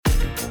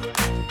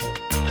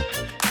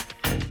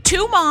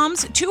2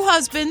 moms, 2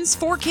 husbands,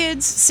 4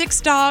 kids,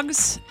 6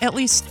 dogs, at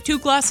least 2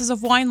 glasses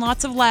of wine,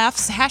 lots of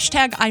laughs.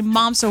 Hashtag I'm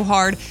Mom So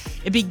Hard.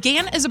 It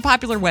began as a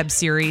popular web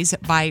series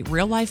by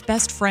real-life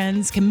best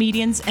friends,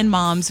 comedians, and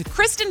moms,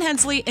 Kristen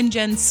Hensley and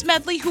Jen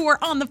Smedley, who are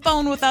on the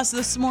phone with us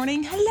this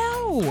morning.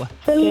 Hello.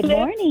 Good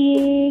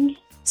morning.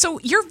 So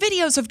your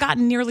videos have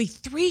gotten nearly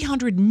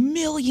 300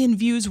 million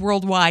views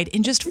worldwide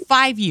in just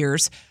 5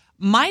 years.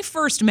 My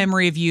first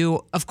memory of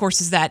you, of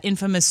course, is that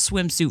infamous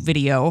swimsuit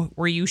video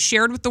where you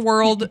shared with the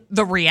world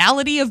the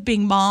reality of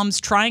being moms,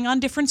 trying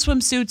on different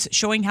swimsuits,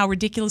 showing how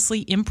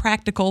ridiculously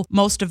impractical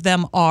most of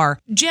them are.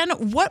 Jen,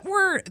 what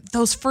were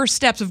those first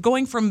steps of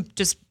going from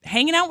just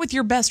hanging out with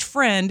your best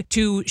friend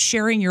to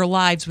sharing your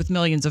lives with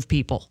millions of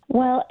people?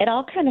 Well, it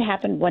all kind of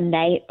happened one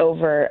night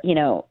over,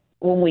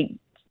 when we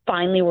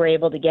finally were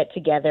able to get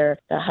together.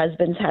 The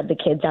husbands had the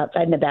kids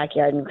outside in the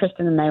backyard, and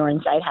Kristen and I were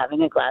inside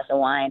having a glass of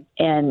wine.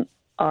 And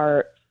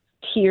our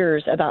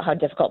tears about how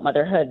difficult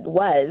motherhood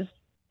was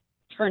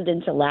turned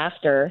into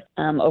laughter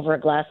over a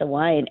glass of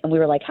wine. And we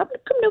were like, how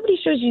come nobody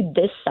shows you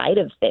this side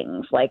of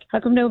things? Like, how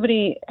come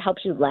nobody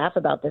helps you laugh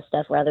about this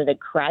stuff rather than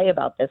cry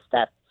about this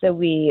stuff? So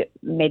we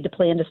made the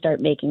plan to start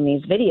making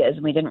these videos,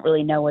 and we didn't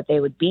really know what they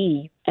would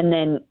be. And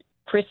then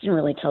Kristen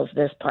really tells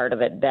this part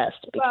of it best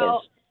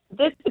because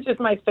this is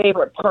just my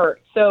favorite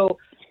part. So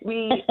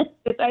we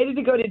decided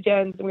to go to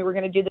Jen's, and we were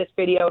going to do this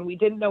video, and we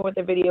didn't know what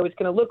the video was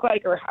going to look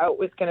like or how it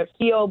was going to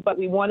feel, but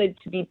we wanted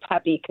to be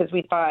peppy because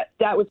we thought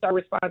that was our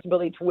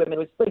responsibility to women. It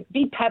was like,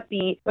 be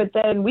peppy, but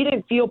then we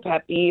didn't feel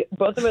peppy.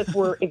 Both of us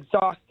were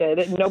exhausted,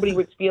 and nobody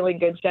was feeling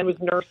good. Jen was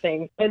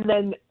nursing, and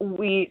then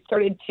we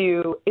started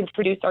to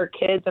introduce our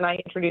kids, and I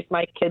introduced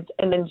my kids,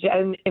 and then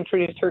Jen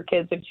introduced her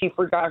kids, and she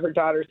forgot her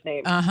daughter's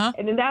name. Uh-huh.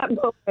 And in that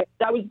moment,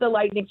 that was the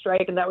lightning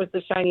strike, and that was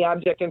the shiny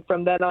object, and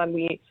from then on,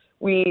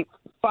 we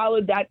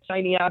followed that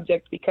shiny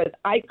object because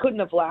I couldn't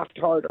have laughed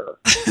harder.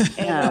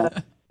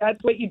 And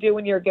that's what you do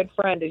when you're a good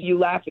friend, is you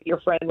laugh at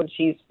your friend when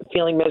she's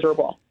feeling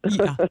miserable.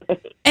 Yeah.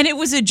 And it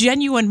was a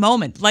genuine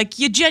moment. Like,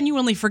 you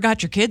genuinely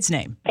forgot your kid's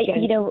name.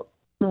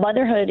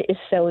 Motherhood is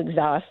so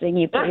exhausting.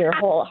 You put your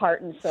whole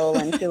heart and soul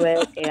into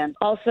it. And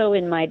also,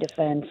 in my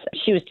defense,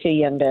 she was too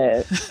young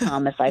to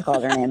Thomas. I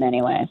called her name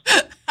anyway.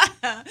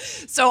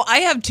 So I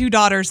have 2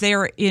 daughters. They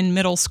are in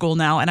middle school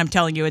now, and I'm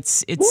telling you,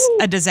 it's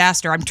a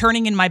disaster. I'm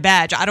turning in my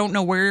badge. I don't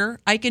know where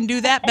I can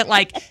do that, but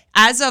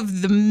as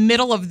of the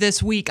middle of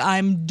this week,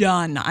 I'm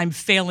done. I'm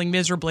failing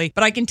miserably.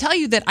 But I can tell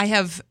you that I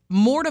have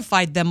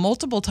mortified them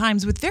multiple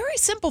times with very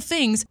simple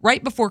things.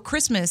 Right before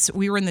Christmas,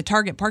 we were in the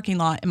Target parking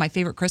lot, and my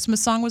favorite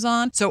Christmas song was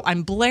on. So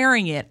I'm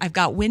blaring it. I've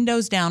got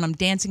windows down. I'm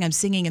dancing. I'm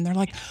singing. And they're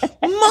like,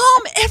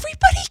 Mom,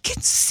 everybody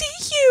can see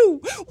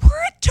you.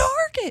 We're at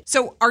Target.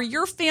 So are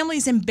your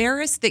families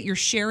embarrassed that you're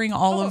sharing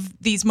all of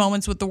these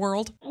moments with the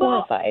world?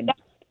 Horrified.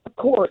 Of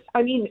course.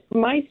 I mean,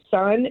 my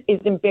son is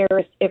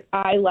embarrassed if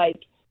I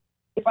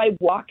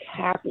walk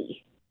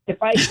happy. If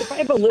I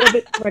have a little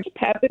bit too much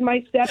pep in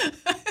my step,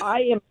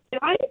 I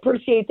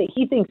appreciate that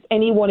he thinks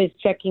anyone is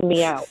checking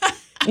me out.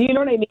 You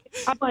know what I mean?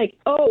 I'm like,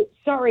 oh,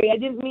 sorry, I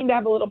didn't mean to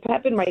have a little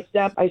pep in my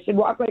step. I should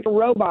walk like a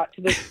robot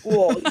to the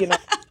school,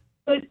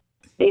 But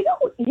they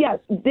don't, yes,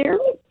 they're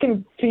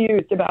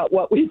confused about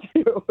what we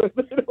do.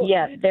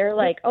 Yes, they're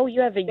like, oh, you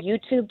have a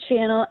YouTube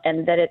channel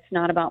and that it's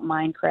not about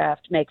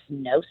Minecraft makes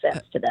no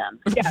sense to them.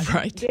 Yeah,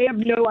 right. They have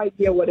no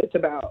idea what it's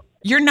about.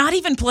 You're not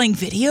even playing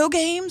video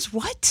games?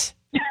 What?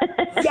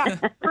 Yeah,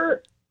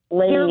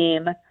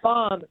 Lame.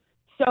 Mom,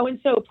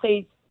 so-and-so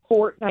plays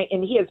Fortnite,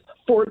 and he has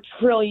 4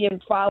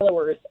 trillion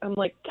followers. I'm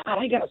like, God,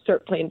 I got to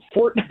start playing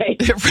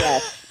Fortnite.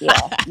 Yes,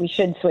 yeah. We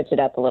should switch it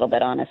up a little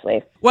bit,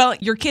 honestly. Well,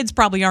 your kids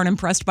probably aren't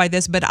impressed by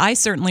this, but I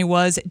certainly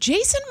was.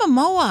 Jason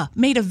Momoa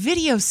made a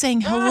video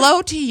saying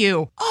hello to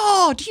you.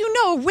 Oh, do you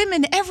know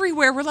women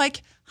everywhere were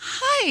like,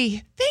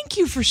 hi, thank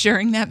you for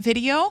sharing that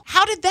video.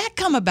 How did that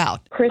come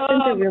about?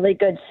 Kristen's a really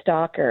good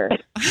stalker.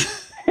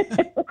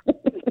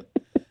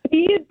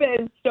 He has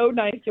been so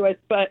nice to us,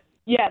 but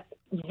yes,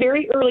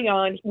 very early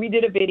on, we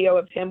did a video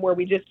of him where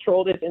we just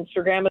trolled his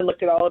Instagram and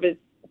looked at all of his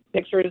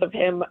pictures of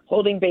him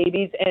holding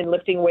babies and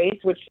lifting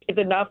weights, which is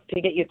enough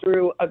to get you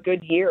through a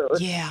good year.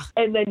 Yeah.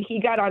 And then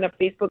he got on a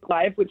Facebook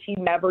Live, which he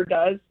never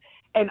does,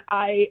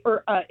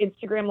 or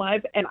Instagram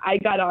Live, and I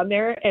got on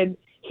there, and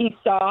he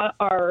saw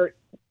our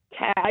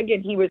tag,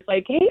 and he was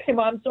like, hey,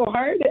 I'm so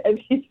hard. And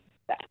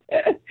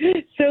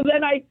so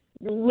then I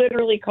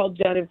literally called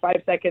Jen in 5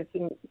 seconds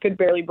and could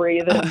barely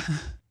breathe and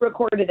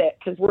recorded it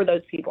because we're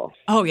those people.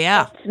 Oh,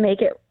 yeah.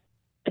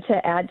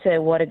 To add to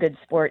what a good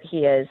sport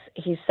he is,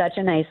 he's such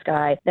a nice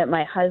guy that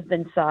my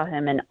husband saw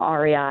him in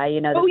REI,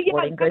 the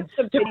sporting goods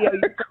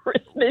store,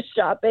 Christmas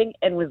shopping,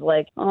 and was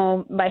like,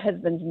 oh, my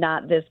husband's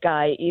not this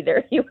guy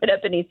either. He went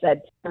up and he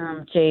said,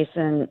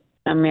 Jason,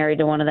 I'm married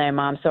to one of them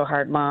Mom So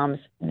Hard moms.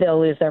 They'll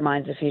lose their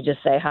minds if you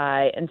just say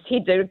hi. And he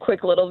did a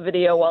quick little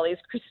video while he's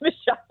Christmas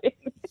shopping.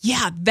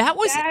 Yeah, that's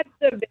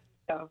the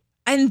video.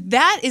 And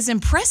that is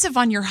impressive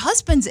on your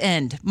husband's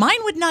end. Mine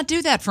would not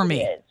do that for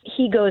me.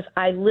 He goes,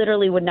 I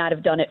literally would not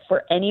have done it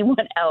for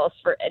anyone else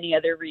for any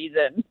other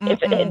reason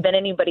if it had been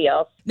anybody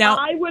else. Now,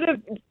 I would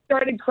have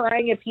started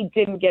crying if he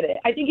didn't get it.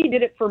 I think he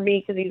did it for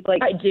me because he's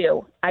like, I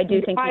do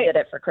think he did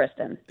it for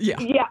Kristen. Yeah.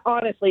 yeah,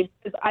 honestly,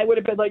 because I would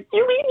have been like,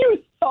 you mean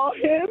you saw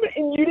him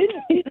and you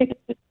didn't?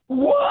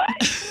 What?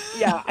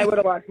 Yeah, I would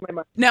have lost my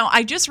mind. Now,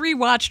 I just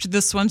rewatched the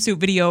swimsuit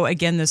video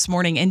again this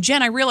morning. And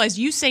Jen, I realized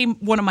you say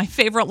one of my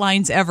favorite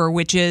lines ever,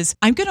 which is,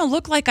 I'm going to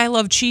look like I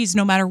love cheese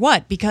no matter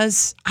what,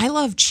 because I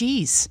love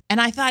cheese. And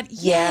I thought,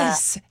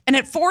 yes. And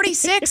at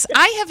 46,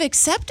 I have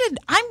accepted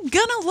I'm going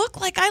to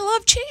look like I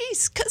love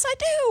cheese, because I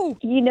do.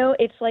 You know,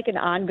 it's like an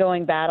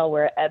ongoing battle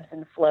where it ebbs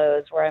and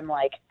flows, where I'm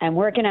like, I'm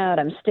working out,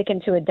 I'm sticking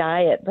to a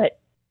diet, but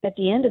at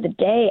the end of the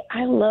day,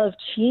 I love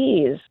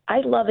cheese.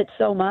 I love it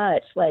so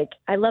much. Like,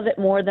 I love it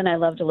more than I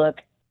love to look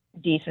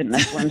decent in a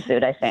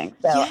swimsuit, I think.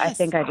 So I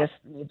think I just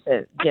need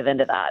to give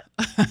into that.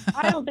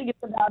 I don't think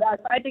it's about us.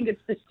 I think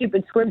it's the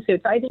stupid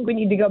swimsuits. I think we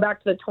need to go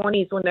back to the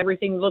 20s when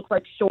everything looked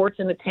like shorts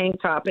and a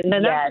tank top. And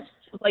then that's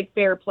like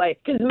fair play.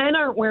 Because men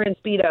aren't wearing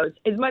Speedos.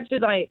 As much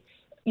as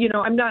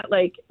I'm not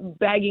like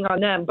bagging on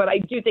them, but I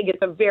do think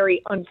it's a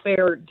very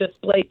unfair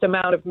displaced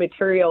amount of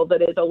material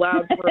that is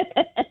allowed for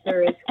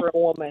there is for a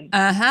woman.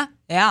 Uh-huh.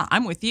 Yeah,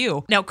 I'm with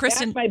you. Now,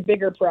 Kristen, that's my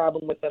bigger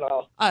problem with it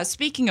all.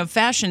 Speaking of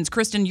fashions,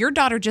 Kristen, your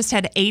daughter just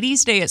had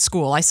 80s Day at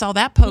school. I saw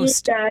that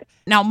post.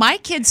 Now, my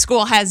kid's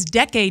school has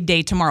Decade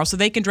Day tomorrow, so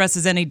they can dress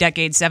as any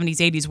decade, 70s,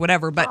 80s,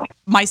 whatever. But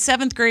my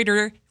 7th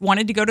grader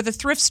wanted to go to the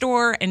thrift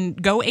store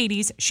and go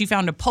 80s. She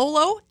found a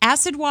polo,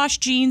 acid wash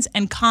jeans,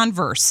 and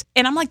Converse.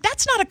 And I'm like,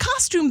 that's not a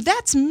costume.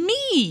 That's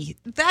me.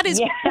 That is.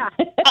 Yeah.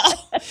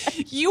 Oh,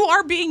 you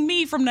are being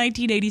me from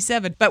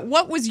 1987. But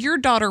what was your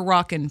daughter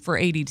rocking for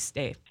 80s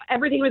Day?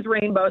 Everything was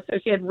rainbow. So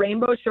she had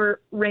rainbow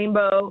shirt,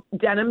 rainbow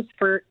denim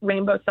skirt,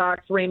 rainbow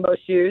socks, rainbow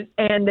shoes.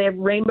 And the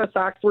rainbow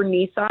socks were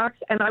knee socks.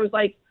 And I was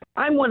like,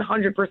 I'm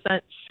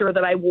 100% sure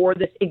that I wore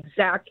this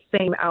exact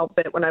same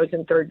outfit when I was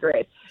in 3rd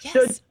grade. Yes.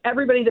 So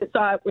everybody that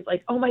saw it was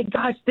like, oh my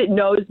gosh, that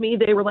knows me.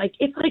 They were like,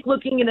 it's like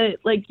looking in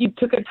like you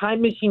took a time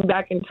machine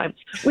back in time,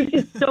 which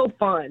is so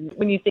fun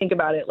when you think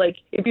about it. Like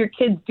if your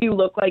kids do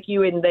look like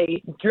you and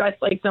they dress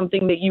like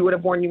something that you would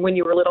have worn when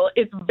you were little,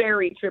 it's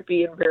very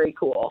trippy and very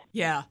cool.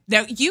 Yeah.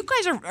 Now, you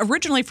guys are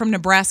originally from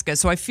Nebraska,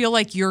 so I feel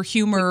like your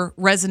humor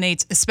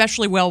resonates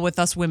especially well with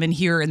us women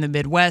here in the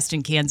Midwest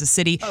in Kansas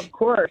City. Of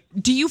course.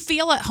 Do you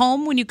feel at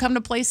home when you come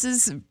to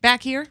places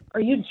back here?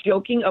 Are you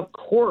joking? Of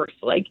course.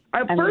 Like,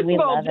 first of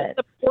all, just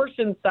the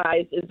portion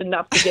size is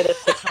enough to get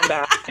us to come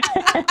back.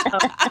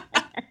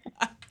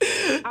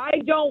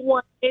 I don't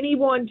want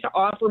anyone to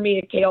offer me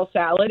a kale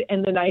salad.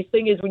 And the nice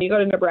thing is when you go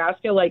to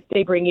Nebraska, like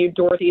they bring you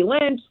Dorothy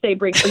Lynch, or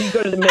you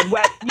go to the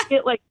Midwest, you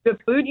get like the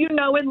food you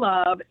know and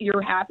love.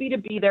 You're happy to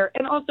be there.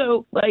 And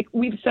also, like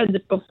we've said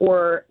this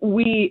before,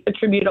 we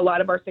attribute a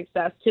lot of our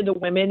success to the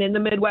women in the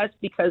Midwest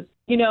because,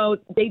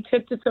 they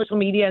took to social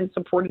media and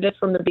supported us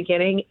from the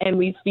beginning. And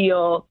we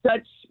feel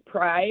such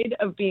pride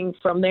of being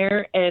from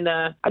there. And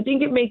I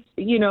think it makes,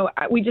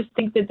 we just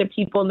think that the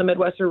people in the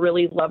Midwest are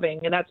really loving.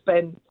 And that's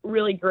been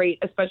really great,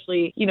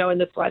 especially, in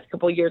this last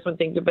couple of years when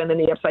things have been in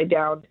the upside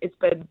down. It's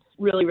been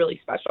really, really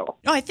special.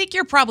 No, I think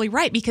you're probably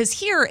right because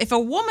here, if a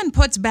woman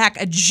puts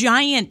back a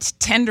giant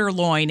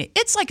tenderloin,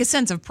 it's like a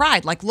sense of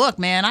pride. Like, look,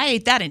 man, I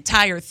ate that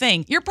entire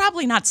thing. You're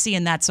probably not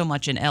seeing that so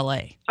much in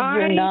LA.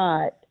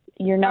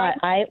 You're not.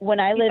 When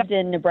I lived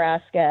in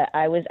Nebraska,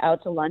 I was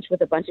out to lunch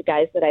with a bunch of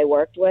guys that I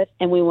worked with,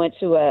 and we went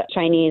to a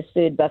Chinese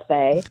food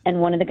buffet.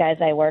 And one of the guys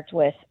I worked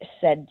with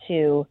said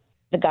to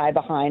the guy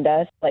behind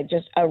us, like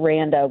just a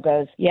rando,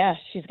 goes, "Yeah,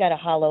 she's got a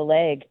hollow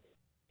leg."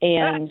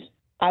 And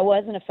I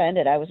wasn't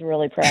offended. I was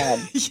really proud.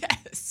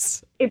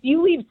 Yes. If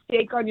you leave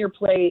steak on your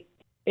plate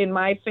in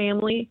my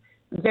family,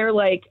 they're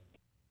like,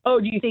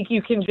 "Oh, do you think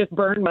you can just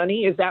burn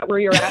money? Is that where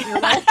you're at in your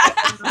life?"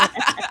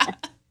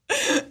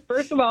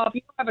 First of all, if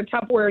you don't have a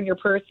Tupperware in your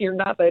purse, you're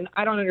nothing.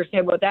 I don't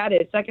understand what that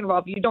is. Second of all,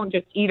 if you don't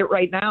just eat it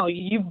right now,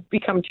 you've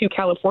become too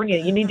California.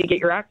 You need to get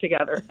your act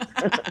together.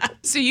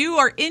 So you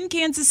are in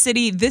Kansas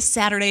City this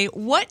Saturday.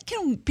 What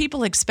can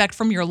people expect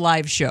from your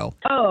live show?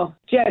 Oh,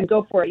 Jen,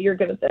 go for it. You're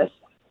good at this.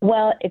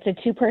 Well, it's a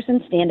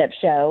 2-person stand-up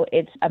show.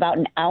 It's about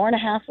an hour and a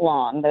half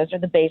long. Those are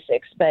the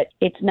basics, but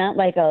it's not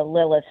like a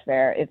Lilith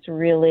fair. It's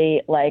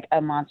really like a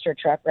monster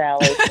truck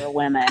rally for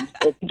women.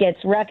 It gets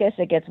ruckus.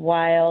 It gets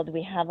wild.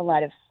 We have a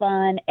lot of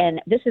fun,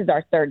 and this is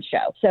our 3rd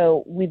show.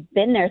 So we've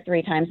been there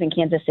 3 times in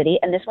Kansas City,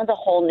 and this one's a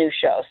whole new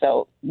show.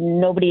 So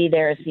nobody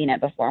there has seen it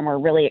before, and we're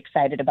really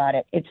excited about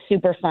it. It's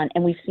super fun,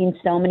 and we've seen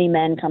so many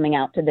men coming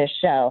out to this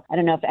show. I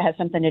don't know if it has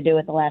something to do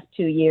with the last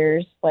 2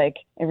 years, like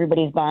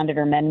everybody's bonded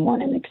or men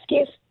want an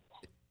excuse.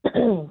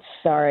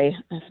 Sorry,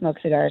 I smoke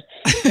cigars.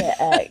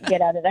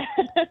 Get out of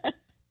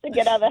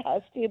the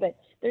house too. But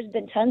there's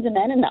been tons of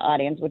men in the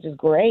audience, which is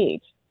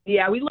great.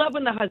 Yeah, we love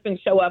when the husbands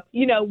show up.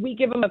 We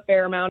give them a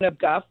fair amount of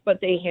guff, but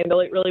they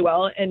handle it really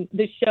well. And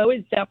the show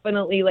is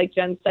definitely, like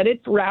Jen said,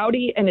 it's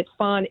rowdy and it's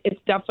fun.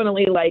 It's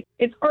definitely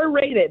it's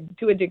R-rated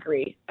to a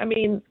degree. I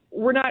mean,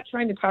 we're not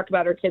trying to talk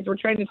about our kids. We're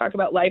trying to talk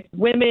about life,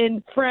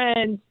 women,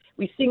 friends.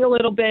 We sing a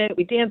little bit.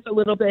 We dance a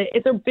little bit.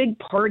 It's a big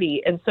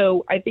party. And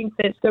so I think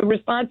that the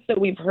response that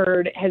we've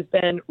heard has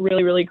been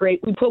really, really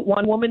great. We put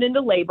one woman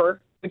into labor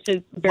which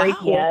is very Wow.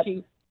 cool. Yep.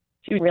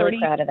 She was Really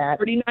proud of that.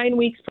 39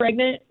 weeks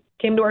pregnant,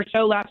 came to our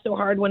show, laughed so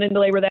hard, went into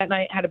labor that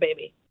night, had a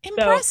baby.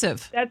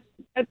 Impressive. So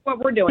that's what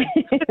we're doing.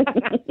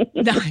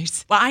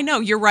 Nice. Well, I know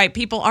you're right.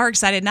 People are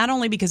excited not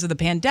only because of the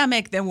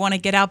pandemic, they want to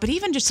get out, but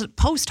even just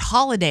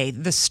post-holiday,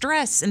 the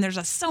stress, and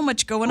there's so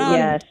much going on.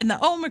 Yes. And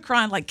the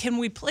Omicron, like, can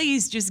we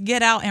please just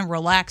get out and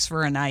relax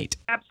for a night?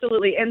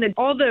 Absolutely. And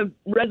all the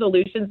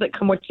resolutions that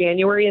come with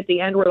January at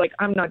the end, we're like,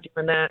 I'm not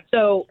doing that.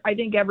 So I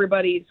think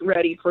everybody's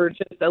ready for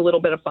just a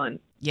little bit of fun.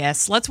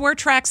 Yes, let's wear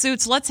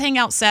tracksuits. Let's hang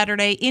out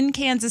Saturday in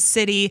Kansas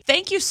City.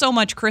 Thank you so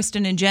much,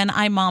 Kristen and Jen.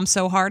 I'm Mom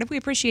So Hard. We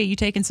appreciate you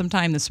taking some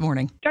time this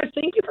morning. Gosh,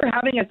 thank you for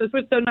having us. This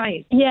was so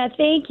nice. Yeah,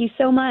 thank you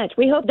so much.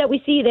 We hope that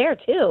we see you there,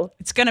 too.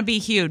 It's going to be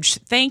huge.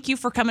 Thank you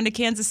for coming to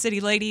Kansas City,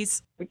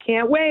 ladies. We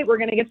can't wait. We're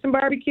going to get some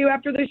barbecue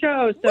after the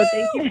show. So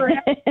thank you for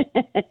having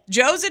us.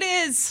 Joe's it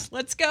is.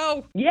 Let's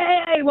go.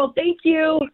 Yay. Well, thank you.